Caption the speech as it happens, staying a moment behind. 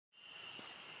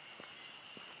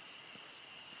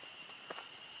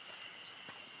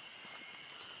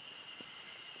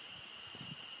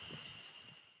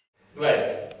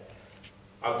Gledajte,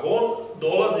 ako on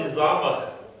dolazi zamah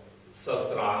sa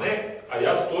strane, a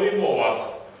ja stojim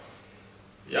ovako,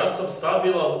 ja sam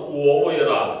stabilan u ovoj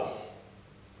ravni.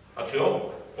 Znači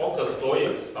on kad stoji,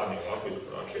 stani ovako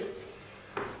isprači,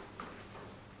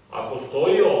 ako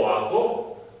stoji ovako,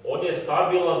 on je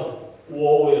stabilan u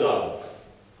ovoj ravni,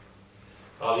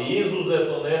 ali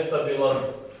izuzetno nestabilan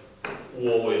u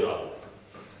ovoj ravni.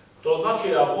 To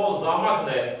znači, ako on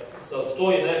zamahne sa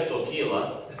 100 i nešto kila,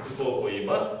 koliko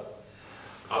ima,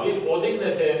 a vi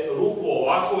podignete ruku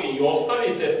ovako i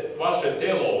ostavite vaše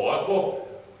telo ovako,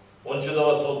 on će da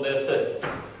vas odnese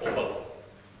ovako.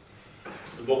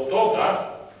 Zbog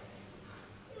toga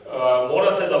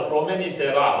morate da promenite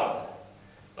ravan.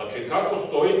 Znači, kako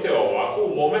stojite ovako,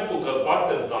 u momentu kad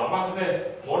partner zamahne,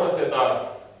 morate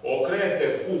da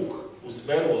okrenete kuk u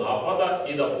smeru napada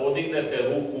i da podignete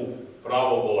ruku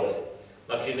pravo gore.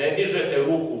 Znači, ne dižete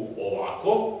ruku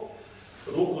ovako,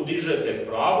 ruku dižete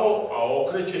pravo, a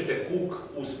okrećete kuk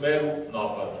u smeru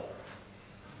napada.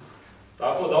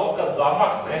 Tako da on kad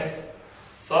zamahne,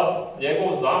 sad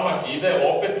njegov zamah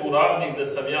ide opet u ravni gde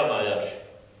sam ja najjači.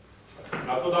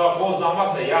 Tako da ako on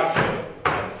zamahne jače,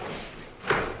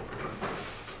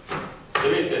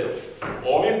 vidite,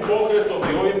 ovim pokretom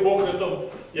i ovim pokretom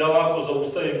ja lako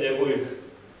zaustavim njegovih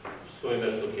 100 i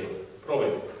nešto kila.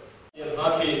 Probajte.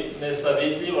 Znači,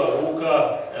 nesavitljiva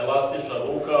ruka, elastična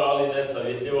ruka, ali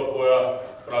nesavitljiva koja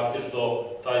praktično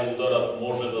taj udarac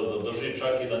može da zadrži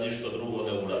čak i da ništa drugo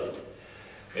ne uradi.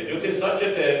 Međutim, sad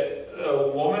ćete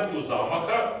u momentu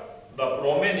zamaha da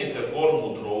promenite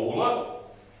formu trougla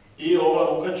i ova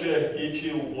ruka će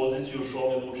ići u poziciju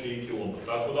šomen uči i kojoj.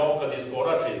 Tako da on kad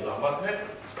iskorači i zamahne,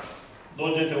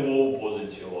 dođete u ovu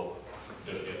poziciju ovako.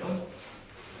 Još jednom.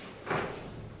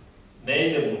 Ne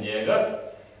idem u njega,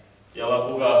 jer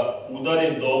ako ga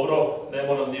udarim dobro, ne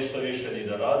moram ništa više ni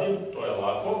da radim, to je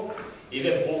lako.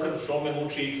 Idem pokret šomen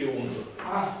uči i kojoj.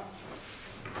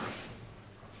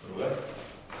 Druga.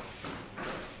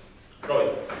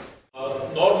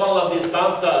 Normalna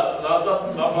distanca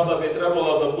napada bi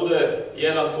trebala da bude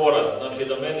jedan korak, znači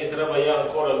da meni treba jedan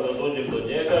korak da dođem do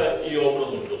njega i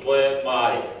obrnuto, to je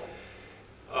maj.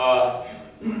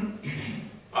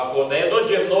 Ako ne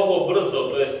dođe mnogo brzo,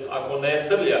 to jest ako ne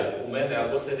srlja u mene,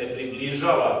 ako se ne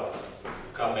približava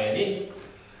ka meni,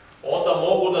 onda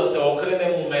mogu da se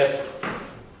okrenem u mestu.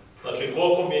 Znači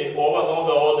koliko mi ova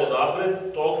noga ode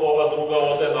napred, toliko ova druga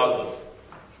ode nazad.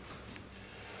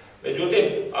 Međutim,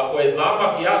 ako je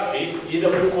zamah jači, ide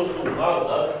ukosu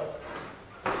nazad,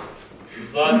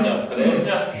 zadnja,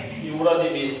 prednja i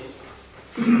uradim isto.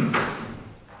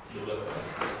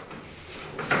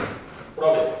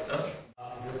 Probajte.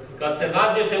 Kad se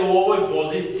nađete u ovoj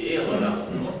poziciji,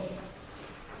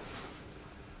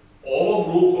 ovom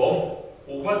rukom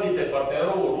uhvatite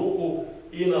partnerovu ruku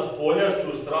i na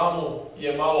spoljašću stranu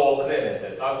je malo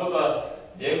okrenete, tako da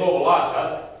njegov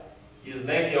lakat iz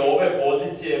neke ove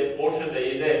pozicije počne da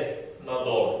ide na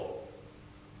dole.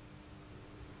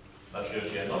 Znači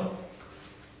još jednom.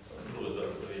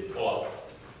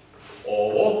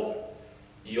 Ovo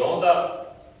i onda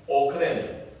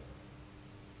okrenem.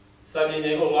 Sad je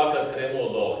njegov lakat krenuo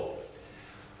dole.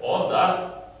 Onda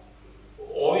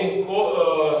ovim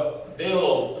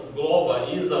delom zgloba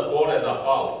iza korena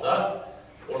palca,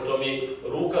 pošto mi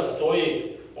ruka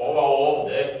stoji ova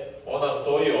ovde, ona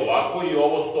stoji ovako i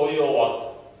ovo stoji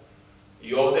ovako.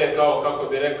 I ovde je kao, kako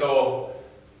bi rekao,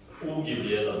 ugib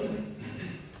jedan.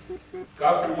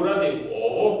 Kako uradim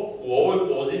ovo, u ovoj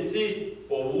poziciji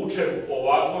povučem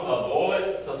ovako na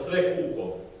dole sa sve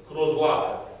kukom, kroz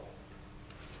lakat.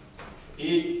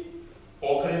 I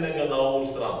okrenem ga na ovu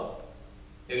stranu.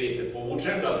 Vidite,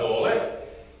 povučem ga dole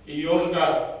i još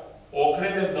ga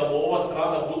okrenem da mu ova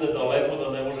strana bude daleko, da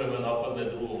ne može me napadne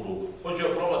drugom rukom. Hoću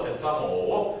da probate samo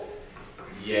ovo.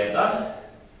 1,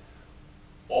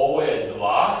 ovo je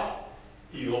 2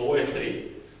 i ovo je 3.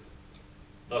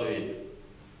 Da li vidite?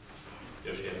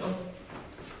 Još jednom.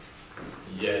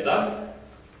 1,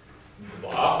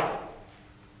 2,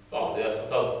 ja sam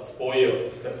sad spojio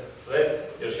sve,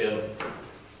 još jednom.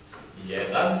 1,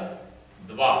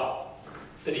 2,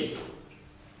 3.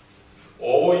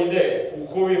 Ovo ide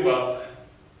kukovima,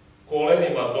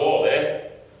 kolenima dole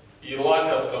i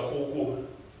lakat ka kuku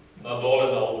na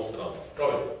dole na ovu stranu.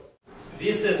 Probajte.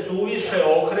 Vi se suviše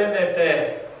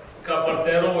okrenete ka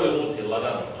partnerovoj ruci,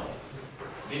 lagano samo.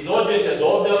 Vi dođete do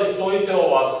ovde, ali stojite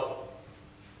ovako.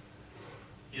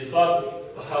 I sad,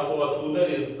 ako vas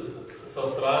udari sa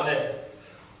strane,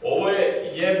 ovo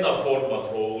je jedna forma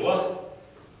trougla,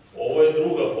 ovo je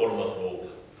druga forma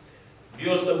trougla.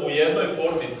 Bio sam u jednoj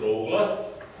formi trougla,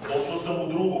 došao sam u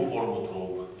drugu formu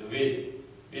trougla.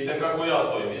 Vidite kako ja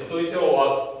stojim. Vi stojite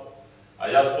ovako, a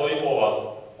ja stojim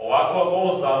ovako. Ovako ako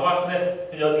on zamahne,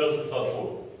 ja ću se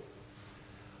sačuvam.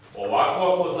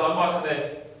 Ovako ako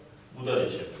zamahne,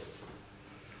 udarit će.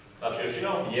 Znači još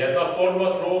imam jedna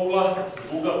forma trougla,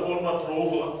 druga forma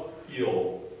trougla i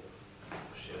ovo.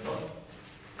 Još jedno.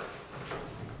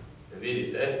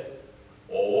 Vidite,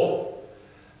 ovo.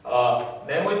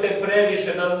 Nemojte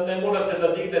previše, ne morate da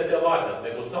dignete lakat,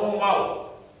 nego samo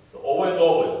malo. Ovo je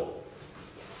dovoljno.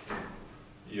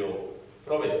 I ovo.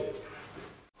 Probajte.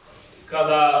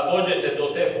 Kada dođete do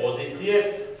te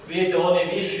pozicije, vidite on je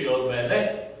viši od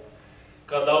mene.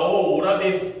 Kada ovo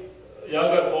uradim, ja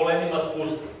ga kolenima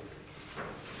spustim.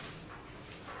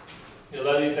 Jel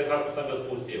da vidite kako sam ga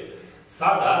spustio.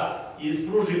 Sada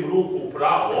ispružim ruku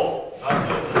pravo,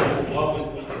 nastavim da ruku glavu i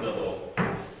spustim ga dole.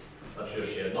 Znači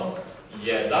još jednom.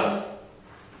 1,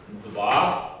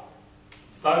 2,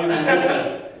 stavim ruku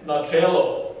na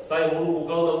čelo, stavim ruku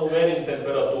kao da mu merim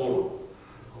temperaturu.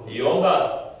 I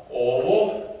onda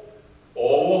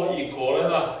ovo i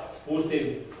kolena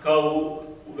spustim kao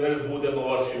u vežbu budemo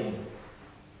vaši um.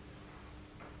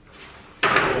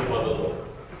 Rupa do dole.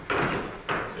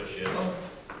 Još jednom.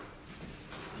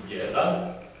 1,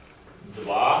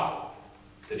 2,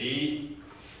 3,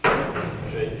 4.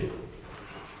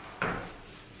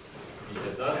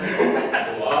 1,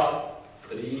 2,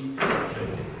 3, 4.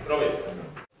 Probajte.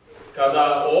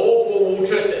 Kada ovo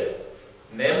povučete,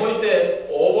 nemojte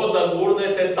ovo da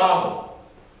gurnete tamo.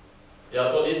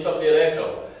 Ja to nisam ni rekao.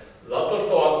 Zato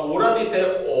što ako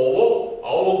uradite ovo, a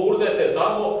ovo gurnete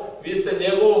tamo, vi ste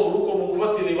njegovom rukom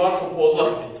uhvatili vašu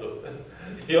podlakticu.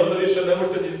 I onda više ne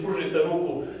možete da ispružite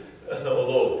ruku od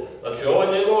ovog. Znači ova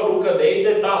njegova ruka ne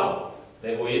ide tamo,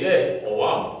 nego ide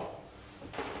ovamo.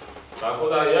 Tako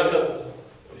da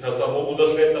ja sam mogu da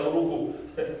šetam ruku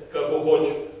kako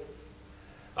hoću.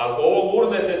 Ako ovo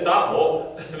gurnete tamo,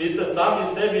 vi ste sami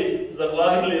sebi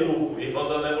zaglavili ruku i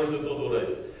onda ne možete to da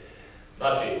uraditi.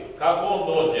 Znači, kako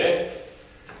on dođe,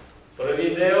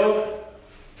 prvi deo,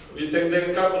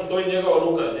 vidite kako stoji njegova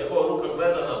ruka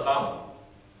gleda na tamo.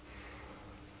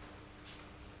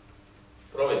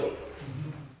 Probajte.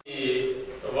 I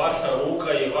vaša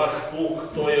ruka i vaš kuk,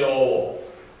 to je ovo.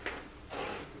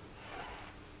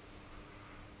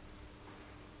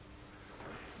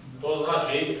 To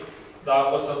znači da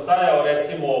ako sam stajao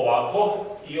recimo ovako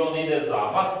i on ide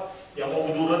zamah, ja mogu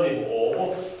da uradim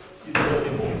ovo i da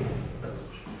uradim ovo.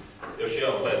 Još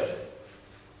jedan, gledajte.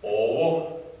 Ovo,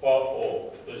 pa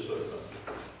ovo. To je sve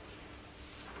strane.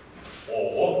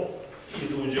 Ovo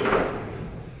i da uđemo.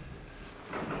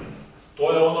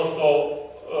 To je ono što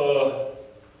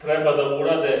treba da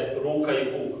urade ruka i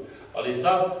kuk. Ali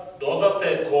sad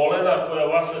dodate kolena koja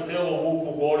vaše telo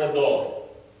vuku gore-dole.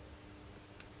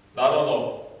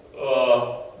 Naravno,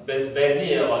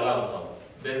 bezbednije, lagano sam,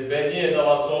 bezbednije je da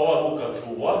vas ova ruka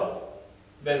čuva,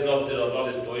 bez obzira da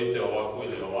li stojite ovako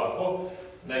ili ovako,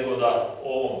 nego da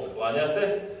ovom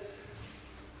sklanjate.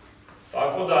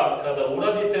 Tako da, kada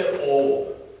uradite ovo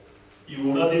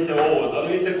i uradite ovo, da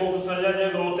li vidite koliko sam ja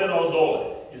njega oterao dole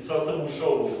i sad sam ušao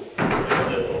u ruku,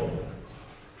 da je to.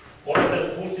 Morate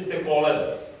spustite kolena.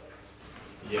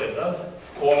 1,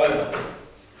 kolena.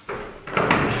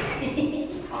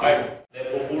 Ajde. Ne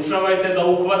pokušavajte da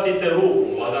uhvatite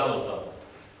ruku, lagano sam.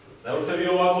 Ne možete vi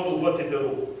ovako da uhvatite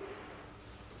ruku.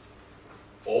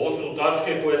 Ovo su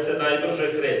tačke koje se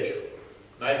najbrže kreću.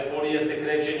 Najsporije se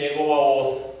kreće njegova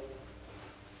osa.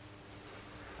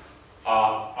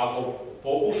 A ako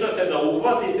pokušate da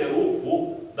uhvatite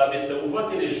ruku, da biste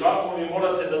uhvatili šakom, vi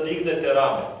morate da dignete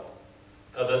rame.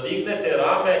 Kada dignete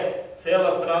rame,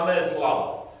 cela strana je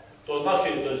slaba. To znači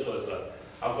da je s ove strane.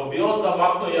 Ako bi on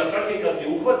zamahnuo, ja čak i kad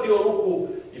bi uhvatio ruku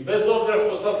i bez obzira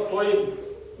što sad stojim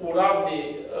u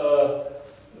ravni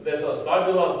gde sam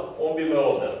stabilan, on bi me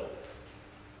odneo.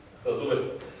 Razumete?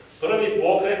 Prvi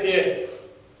pokret je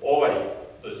ovaj,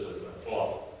 to je s ove strane,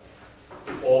 plavo.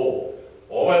 Ovo.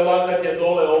 Ovaj lakat je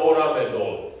dole, ovo rame je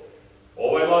dole.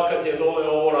 Ovaj lakat je dole,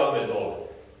 ovo rame je dole.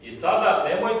 I sada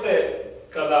nemojte,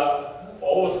 kada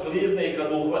ovo sklizne i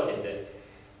kad uhvatite,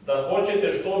 da hoćete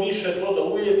što više to da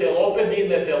uvidite, ali opet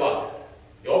dignete lakat.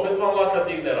 I opet vam lakat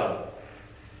digne rame.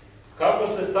 Kako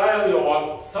ste stajali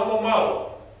ovako? Samo malo.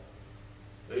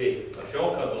 Vidite, znači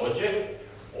on kad dođe,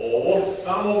 ovo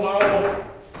samo malo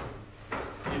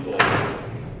i dole.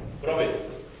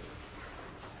 Probajte.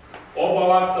 Oba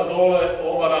lakta dole,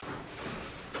 oba rame.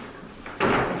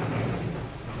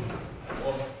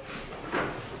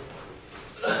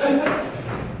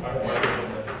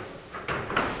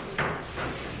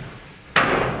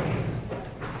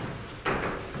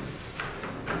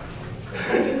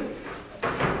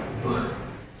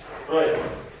 Right.